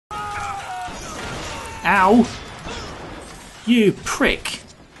Ow! You prick!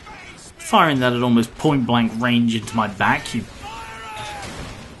 Firing that at almost point-blank range into my back, you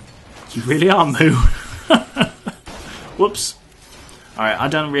really are, Moo. Whoops. Alright, I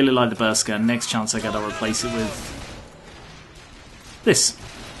don't really like the burst gun. Next chance I get, I'll replace it with this.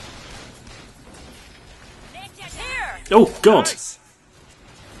 Oh, God!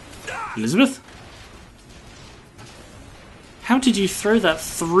 Elizabeth? How did you throw that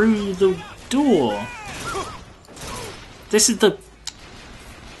through the door? This is the...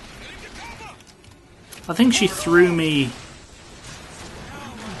 I think she threw me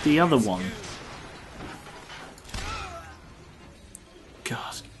the other one.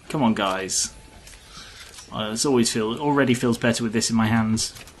 God, come on, guys. This already feels better with this in my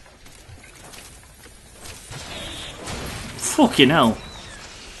hands. Fucking hell.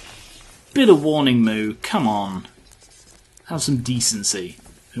 Bit of warning, Moo. Come on. Have some decency.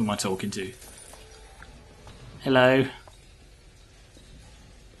 Who am I talking to? Hello.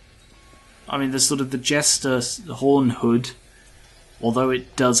 I mean, there's sort of the jester horn hood, although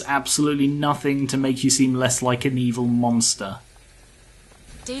it does absolutely nothing to make you seem less like an evil monster.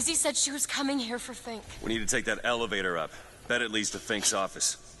 Daisy said she was coming here for Fink. We need to take that elevator up. Bet it leads to Fink's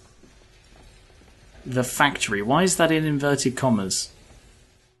office. The factory. Why is that in inverted commas?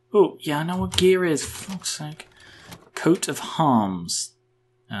 Oh, yeah, I know what gear is. For fuck's sake. Coat of harms.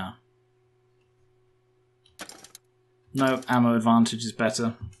 Ah. No, ammo advantage is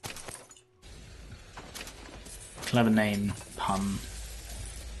better. Clever name, pun.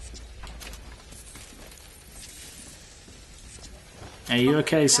 Are you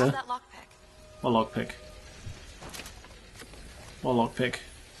okay, sir? What lockpick? What lockpick?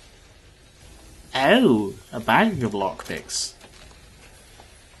 Oh, a bag of lockpicks.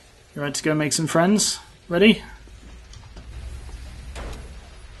 You ready to go make some friends? Ready?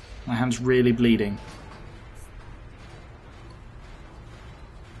 My hand's really bleeding.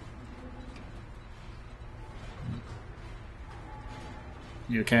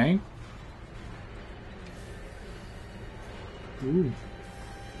 You okay? Ooh.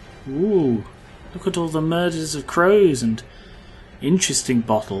 Ooh. Look at all the murders of crows and interesting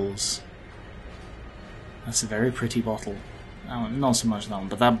bottles. That's a very pretty bottle. Oh, not so much that one,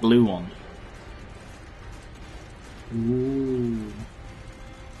 but that blue one. Ooh.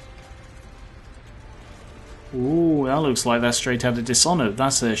 Ooh, that looks like that's straight out of Dishonored.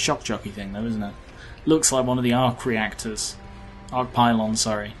 That's a shock jockey thing though, isn't it? Looks like one of the arc reactors. Arc pylons,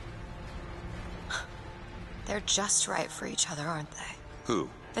 sorry. They're just right for each other, aren't they? Who?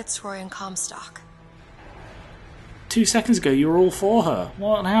 Fitzroy and Comstock. 2 seconds ago you were all for her.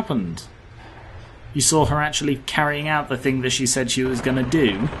 What happened? You saw her actually carrying out the thing that she said she was going to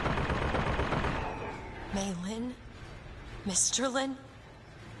do. Mei Lin? Mr. Lin?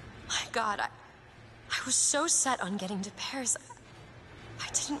 My God, I was so set on getting to Paris. I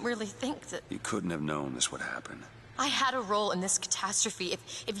didn't really think that... You couldn't have known this would happen. I had a role in this catastrophe.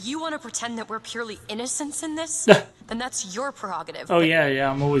 If you want to pretend that we're purely innocents in this, then that's your prerogative. Oh,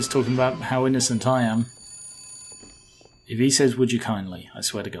 yeah, I'm always talking about how innocent I am. If he says, would you kindly, I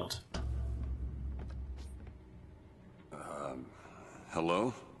swear to God.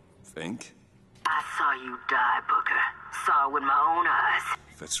 Hello? Fink? I saw you die, Booker. Saw it with my own eyes.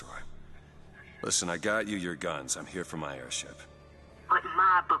 Fitzroy. Listen, I got you your guns. I'm here for my airship. But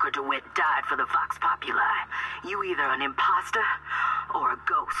my Booker DeWitt died for the Vox Populi. You either an imposter or a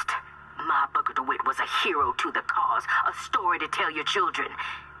ghost. My Booker DeWitt was a hero to the cause, a story to tell your children.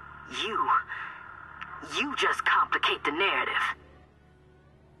 You just complicate the narrative.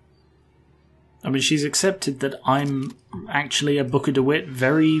 I mean, she's accepted that I'm actually a Booker DeWitt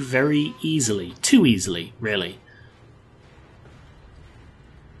very, very easily. Too easily, really.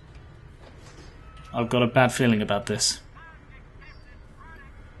 I've got a bad feeling about this.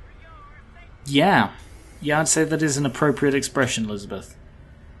 Yeah, I'd say that is an appropriate expression, Elizabeth.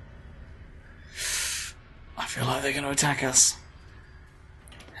 I feel like they're going to attack us.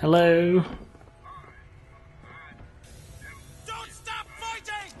 Hello? Don't stop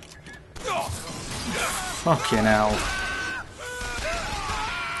fighting! Fucking hell.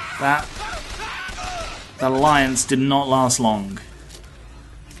 That alliance did not last long.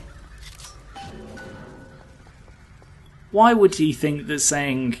 Why would he think that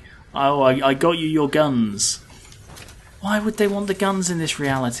saying, oh, I got you your guns? Why would they want the guns in this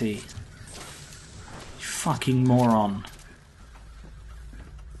reality? You fucking moron.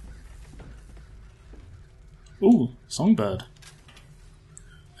 Ooh, songbird.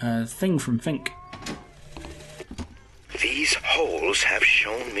 Thing from Fink. These holes have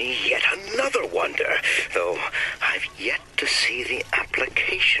shown me yet another wonder, though I've yet to see the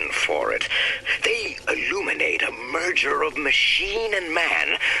application for it. They a merger of machine and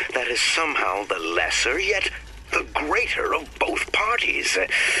man that is somehow the lesser yet the greater of both parties.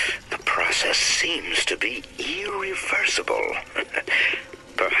 The process seems to be irreversible.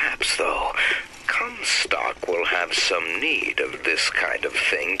 Perhaps, though, Comstock will have some need of this kind of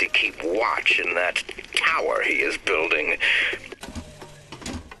thing to keep watch in that tower he is building.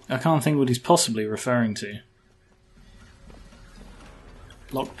 I can't think what he's possibly referring to.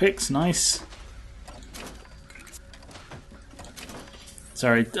 Lockpicks, nice.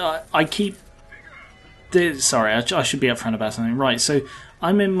 Sorry, I keep... Sorry, I should be upfront about something. Right, so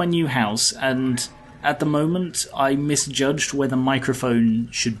I'm in my new house, and at the moment I misjudged where the microphone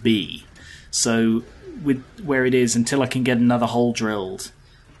should be. So, with where it is, until I can get another hole drilled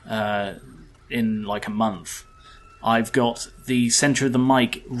in like a month, I've got the centre of the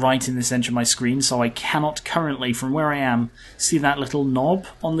mic right in the centre of my screen, so I cannot currently, from where I am, see that little knob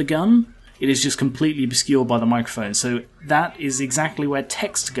on the gun. It is just completely obscured by the microphone. So that is exactly where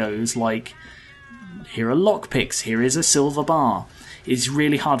text goes, like, here are lockpicks, here is a silver bar. It's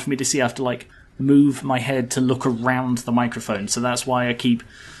really hard for me to see. I have to, like, move my head to look around the microphone, so that's why I keep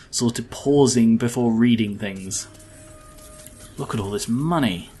sort of pausing before reading things. Look at all this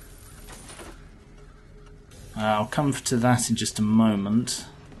money. I'll come to that in just a moment.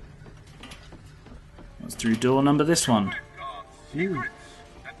 That's through door number this one. Ooh.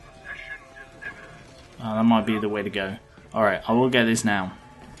 Oh, that might be the way to go. Alright, I will get this now.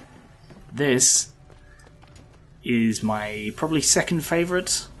 This is my probably second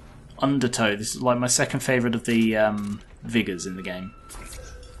favourite Undertow. This is like my second favourite of the Vigors in the game.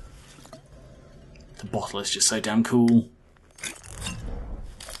 The bottle is just so damn cool.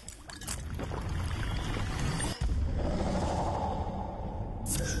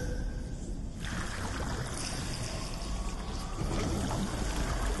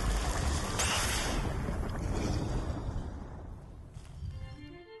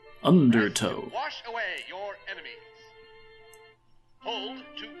 Undertow. Wash away your enemies. Hold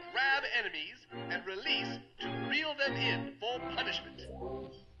to grab enemies and release to reel them in for punishment.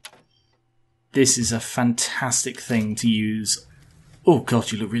 This is a fantastic thing to use. Oh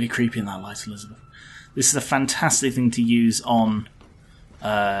god, you look really creepy in that light, Elizabeth. This is a fantastic thing to use on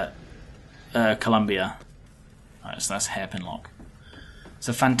Columbia. Alright, so that's hairpin lock. It's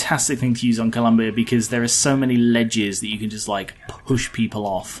a fantastic thing to use on Columbia because there are so many ledges that you can just like push people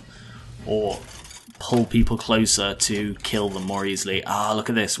off or pull people closer to kill them more easily. Ah, look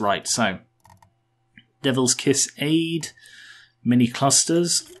at this. Right, so Devil's Kiss Aid, mini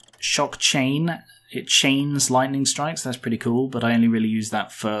clusters, shock chain. It chains lightning strikes. That's pretty cool, but I only really use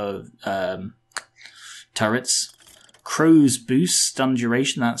that for turrets. Crow's Boost, stun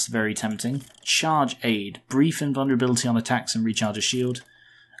duration. That's very tempting. Charge Aid, brief invulnerability on attacks and recharge a shield.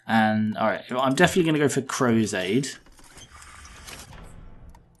 And alright, I'm definitely going to go for Crow's Aid.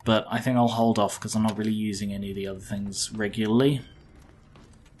 But I think I'll hold off because I'm not really using any of the other things regularly.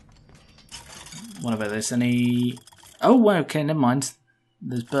 What about this? Any... Oh, well, okay, never mind.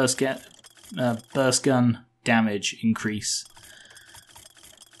 There's burst gun damage increase.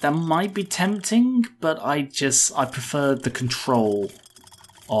 That might be tempting, but I prefer the control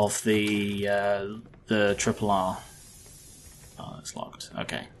of the triple R. Oh, it's locked.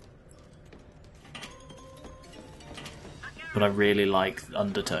 Okay. But I really like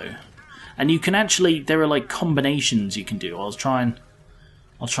Undertow. And you can actually, there are like combinations you can do. I'll try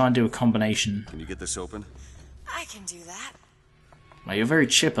and do a combination. Can you get this open? I can do that. Well, you're very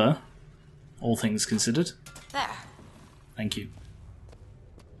chipper, all things considered. There. Thank you.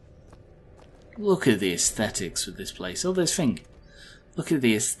 Look at the aesthetics with this place. Oh, there's Fink. Look at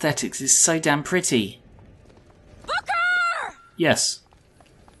the aesthetics. It's so damn pretty. Booker! Yes.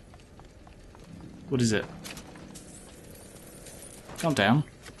 What is it? Calm down.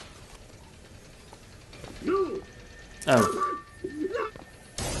 Oh.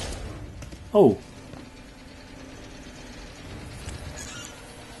 Oh.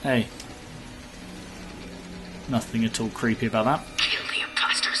 Hey. Nothing at all creepy about that. Kill the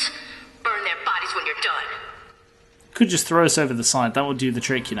imposters. Burn their bodies when you're done. Could just throw us over the side. That would do the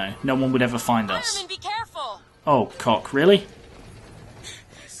trick, you know. No one would ever find us. Fireman, be careful! Oh, cock. Really?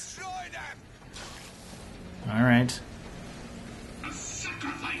 Destroy them! Alright. A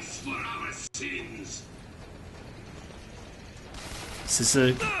sacrifice for our sins. This is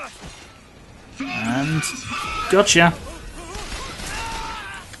a... And... Gotcha!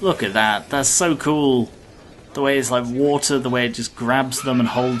 Look at that. That's so cool. The way it's like water, the way it just grabs them and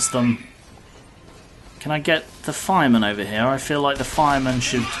holds them. Can I get the fireman over here? I feel like the fireman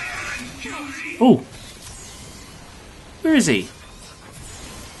should... Oh! Where is he?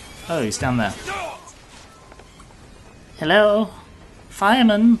 Oh, he's down there. Hello?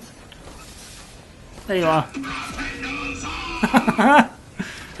 Fireman? There you are.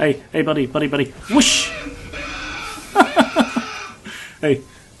 Hey, buddy. Whoosh! Hey,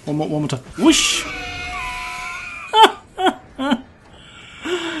 one more time. Whoosh!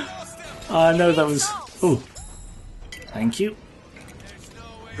 I know that was... Oh. Thank you.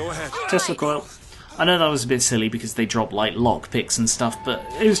 Go ahead. Tesla coil. I know that was a bit silly because they drop like lockpicks and stuff, but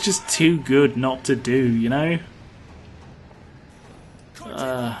it was just too good not to do, you know?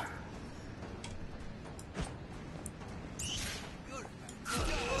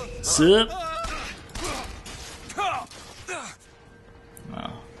 Sup? Oh,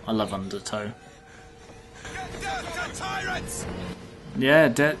 I love Undertow.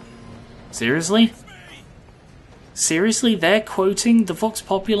 Yeah, seriously? Seriously, they're quoting the Vox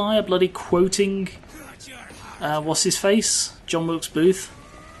Populi are bloody quoting what's his face? John Wilkes Booth.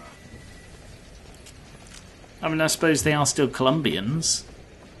 I mean, I suppose they are still Colombians.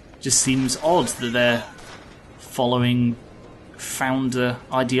 Just seems odd that they're following founder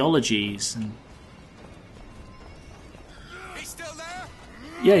ideologies. And... He's still there?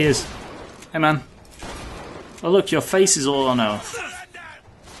 Yeah, he is. Hey, man. Oh, look, your face is all... Oh, no.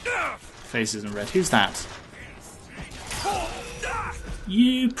 Face isn't red. Who's that?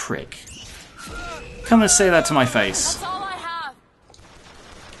 You prick. Come and say that to my face. That's all I have.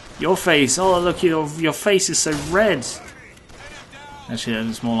 Your face. Oh, look, your face is so red. Actually,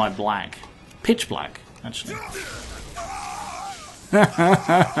 it's more like black. Pitch black, actually.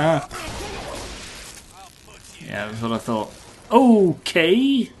 Yeah, that's what I thought.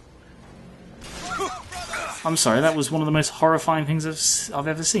 Okay. I'm sorry, that was one of the most horrifying things I've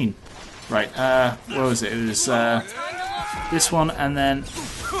ever seen. Right, what was it? It was this one, and then...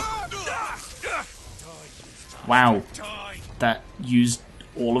 Wow. That used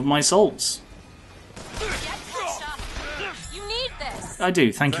all of my salts. You need this. I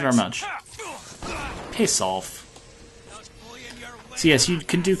do, thank you very much. Piss off. So yes, you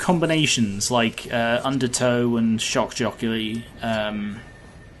can do combinations like Undertow and Shock Jockey. I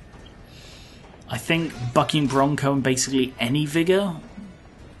think Bucking Bronco and basically any Vigor.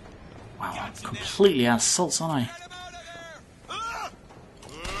 Wow, I'm completely out of salts, aren't I?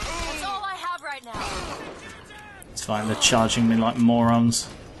 That's all I have right now. It's fine, they're charging me like morons.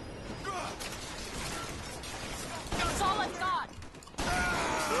 That's all I've got.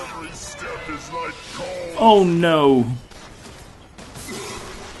 Every step is like cold. Oh no!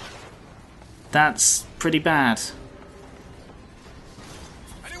 That's pretty bad.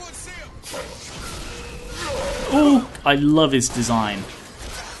 Oh, I love his design.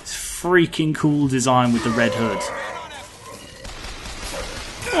 It's freaking cool design with the red hood.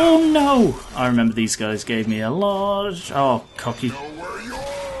 Oh no! I remember these guys gave me a large... Oh, cocky.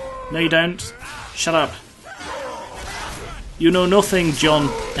 No you don't. Shut up. You know nothing, John,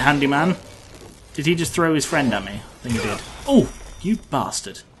 the handyman. Did he just throw his friend at me? I think he did. Oh, you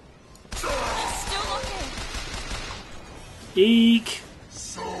bastard. Still looking. Eek.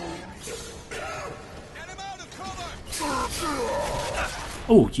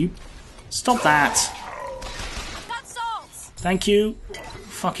 Oh, you... Stop that. I've got salts. Thank you.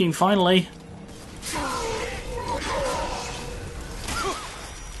 Fucking finally.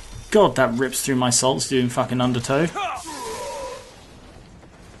 God, that rips through my salts doing fucking Undertow.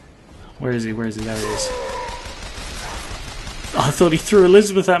 Where is he? Where is he? There he is. Oh, I thought he threw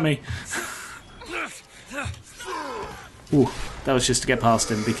Elizabeth at me. Ooh, that was just to get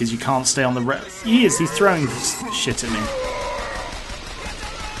past him because you can't stay on the he's throwing shit at me.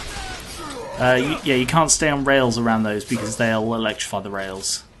 Yeah, you can't stay on rails around those because they'll electrify the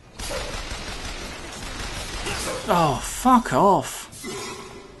rails. Oh, fuck off.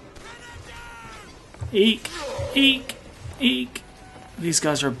 Eek, eek, eek. These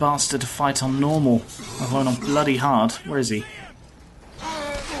guys are a bastard to fight on normal, let alone on bloody hard. Where is he?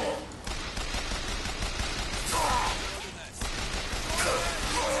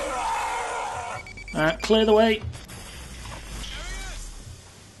 Clear the way.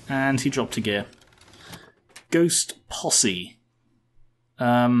 And he dropped a gear. Ghost Posse.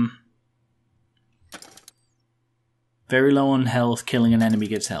 Very low on health, killing an enemy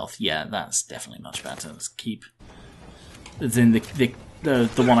gives health. Yeah, that's definitely much better. Let's keep... Then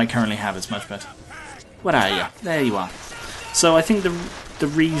the one I currently have is much better. Where are you? There you are. So I think the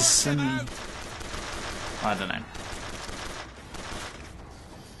reason... I don't know.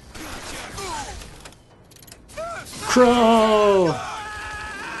 Crow!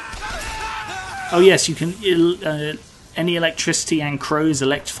 Oh yes, you can... any electricity and crows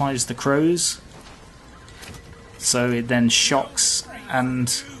electrifies the crows. So it then shocks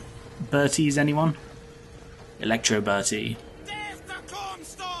and Bertie's anyone. Electro Bertie.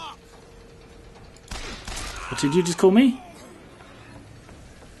 What did you just call me?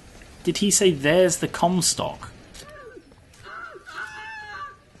 Did he say there's the Comstock?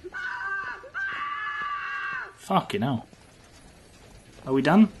 Fucking hell. Are we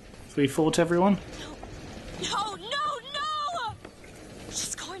done? Have we fought everyone? No!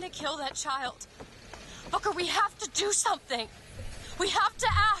 She's going to kill that child. Booker, we have to do something. We have to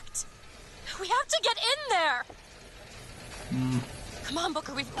act. We have to get in there. Come on,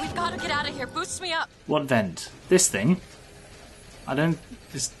 Booker, we've got to get out of here. Boost me up. What vent? This thing? I don't...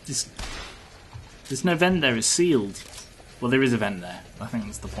 There's no vent there, it's sealed. Well, there is a vent there. I think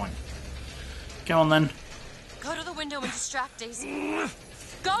that's the point. Go on then. Go to the window and distract Daisy.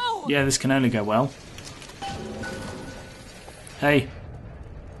 Go! Yeah, this can only go well. Hey.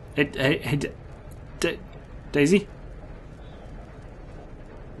 Daisy?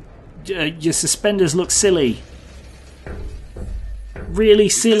 Your suspenders look silly. Really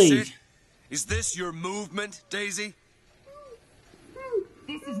silly. Is this your movement, Daisy?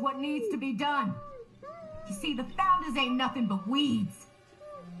 This is what needs to be done. You see, the founders ain't nothing but weeds.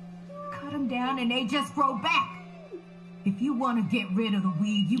 Cut them down and they just grow back. If you want to get rid of the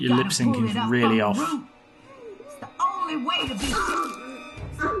weed, you Your gotta lip sync pull is it up really from off. the root. It's the only way to be.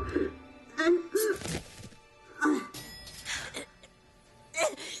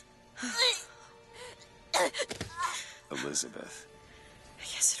 Elizabeth. I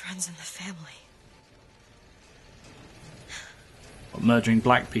guess it runs in the family. What, murdering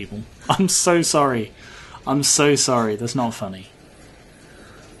black people? I'm so sorry. I'm so sorry. That's not funny.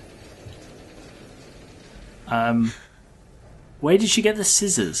 Where did she get the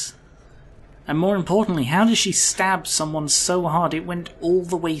scissors? And more importantly, how did she stab someone so hard it went all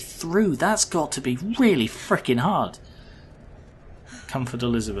the way through? That's got to be really freaking hard. Comfort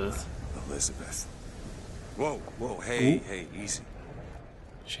Elizabeth. Elizabeth. Whoa, hey, Ooh. hey, easy.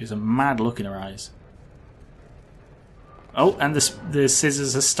 She has a mad look in her eyes. Oh, and the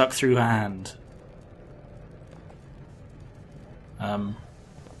scissors are stuck through her hand.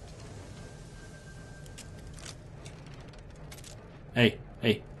 Hey.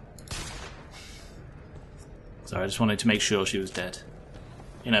 Sorry, I just wanted to make sure she was dead.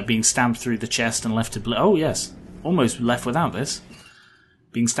 You know, being stabbed through the chest and left to bleed. Oh, yes. Almost left without this.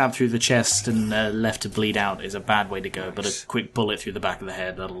 Being stabbed through the chest and left to bleed out is a bad way to go, but a quick bullet through the back of the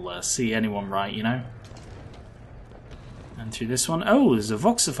head, that'll see anyone right, you know? And through this one... Oh, there's a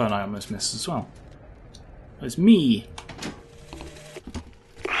voxophone I almost missed as well. It's me.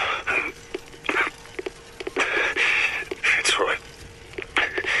 Fitzroy,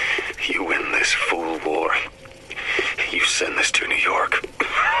 you win this fool war. You send this to New York.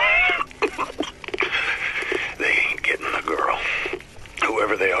 They ain't getting the girl.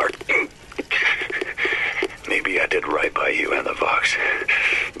 Whoever they are. Maybe I did right by you and the Vox.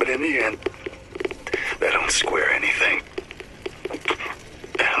 But in the end, that don't square anything.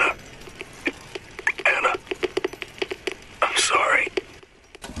 Anna, I'm sorry.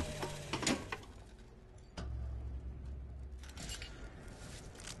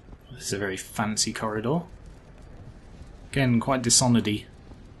 This is a very fancy corridor. Again, quite Dishonored-y.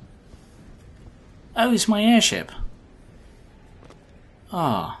 Oh, it's my airship.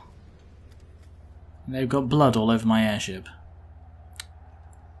 Ah. They've got blood all over my airship.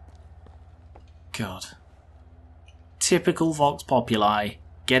 God. Typical Vox Populi.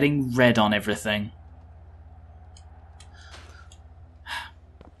 Getting red on everything.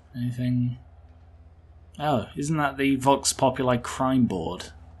 Anything? Oh, isn't that the Vox Populi crime board?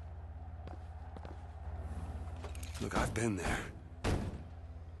 Look, I've been there.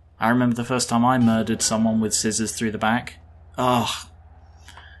 I remember the first time I murdered someone with scissors through the back. Oh,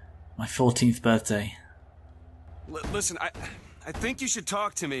 my 14th birthday. Listen, I think you should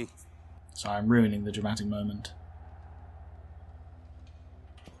talk to me. Sorry, I'm ruining the dramatic moment.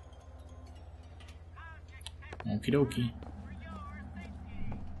 Okie dokie.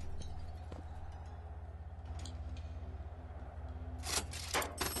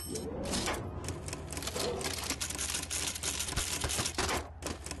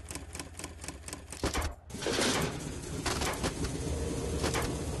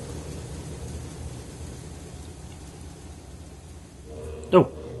 Oh,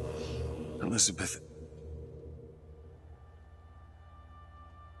 Elizabeth.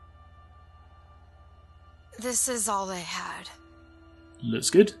 This is all they had. looks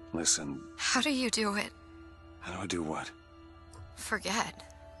good. Listen, How do you do it? how do I do what? Forget.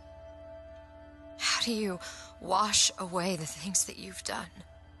 How do you wash away the things that you've done?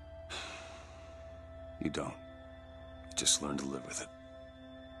 You don't. You just learn to live with it.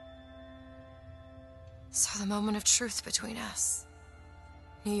 So the moment of truth between us.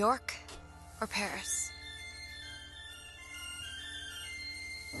 New York or Paris?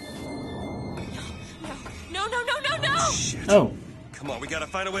 No. Shit. Oh. Come on, we gotta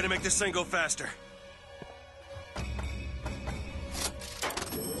find a way to make this thing go faster.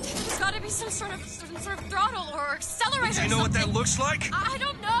 There's gotta be some sort of throttle or accelerator. Do you know what that looks like? I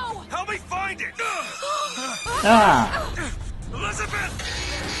don't know. Help me find it! Ah! Elizabeth!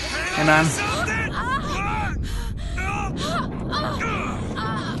 Hey, man.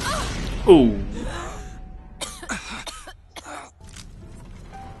 Ooh.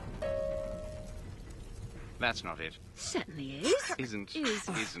 That's not it. Certainly is. Isn't. Is.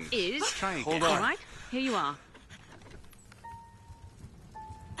 Isn't. Try again. Hold on. All right, here you are.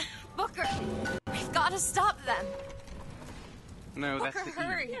 Booker, we've got to stop them. No, Booker, that's the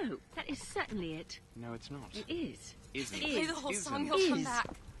hurry. No, that is certainly it. No, it's not. It is. Isn't. Play the whole song, Isn't. he'll come Is. back.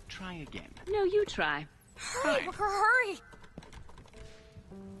 Try again. No, you try. Hurry, Fine. Booker, hurry.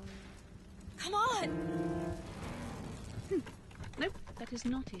 Come on. Nope, that is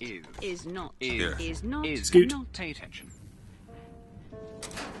not it. Is. not. Is. Is not. Is. Scoot. Not. Pay attention.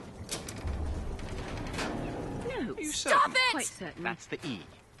 No. You Stop certain? it! Quite certain. That's the E.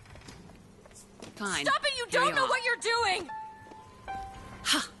 Fine. Stop it, you Carry don't know on. what you're doing.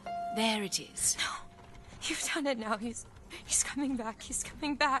 Ha! There it is. You've done it now. He's coming back. He's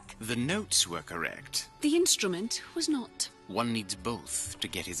coming back. The notes were correct. The instrument was not. One needs both to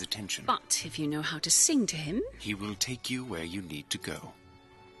get his attention. But if you know how to sing to him, He will take you where you need to go.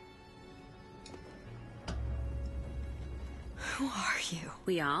 Who are you?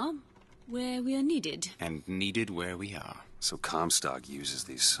 we are where we are needed. And needed where we are. So Comstock uses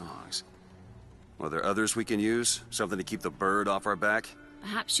these songs. Are there others we can use? Something to keep the bird off our back?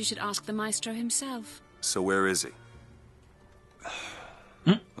 Perhaps you should ask the maestro himself. So where is he?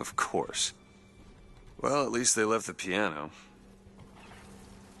 Of course. Well, at least they left the piano.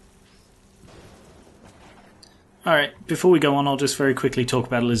 Alright, before we go on, I'll just very quickly talk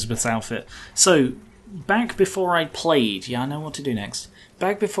about Elizabeth's outfit. So, back before I played... Yeah, I know what to do next.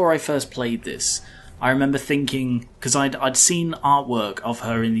 Back before I first played this, I remember thinking... Because I'd seen artwork of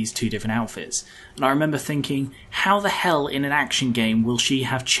her in these two different outfits. And I remember thinking, how the hell in an action game will she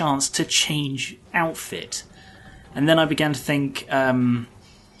have chance to change outfit? And then I began to think...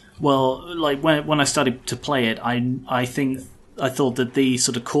 well, like, when I started to play it, I thought that the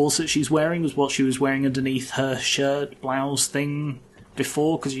sort of corset she's wearing was what she was wearing underneath her shirt, blouse thing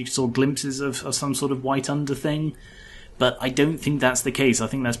before, because you saw glimpses of some sort of white under thing. But I don't think that's the case. I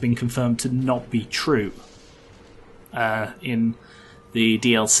think that's been confirmed to not be true in the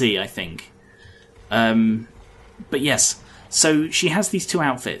DLC, I think. But yes, so she has these two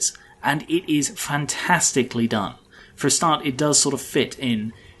outfits, and it is fantastically done. For a start, it does sort of fit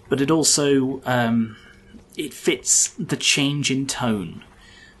in, but it also it fits the change in tone.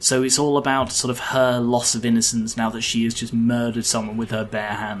 So it's all about sort of her loss of innocence now that she has just murdered someone with her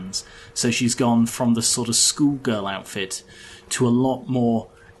bare hands. So she's gone from the sort of schoolgirl outfit to a lot more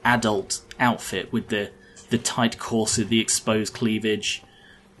adult outfit with the tight corset, the exposed cleavage.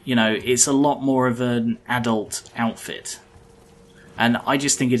 You know, it's a lot more of an adult outfit. And I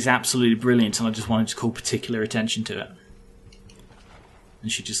just think it's absolutely brilliant, and I just wanted to call particular attention to it.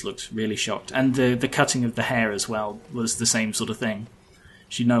 And she just looked really shocked. And the cutting of the hair as well was the same sort of thing.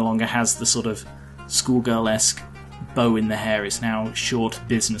 She no longer has the sort of schoolgirl-esque bow in the hair. It's now short,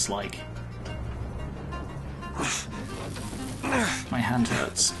 businesslike. My hand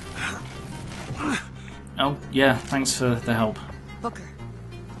hurts. Oh, yeah, thanks for the help. Booker.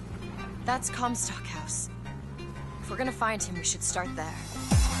 That's Comstock House. If we're gonna find him, we should start there.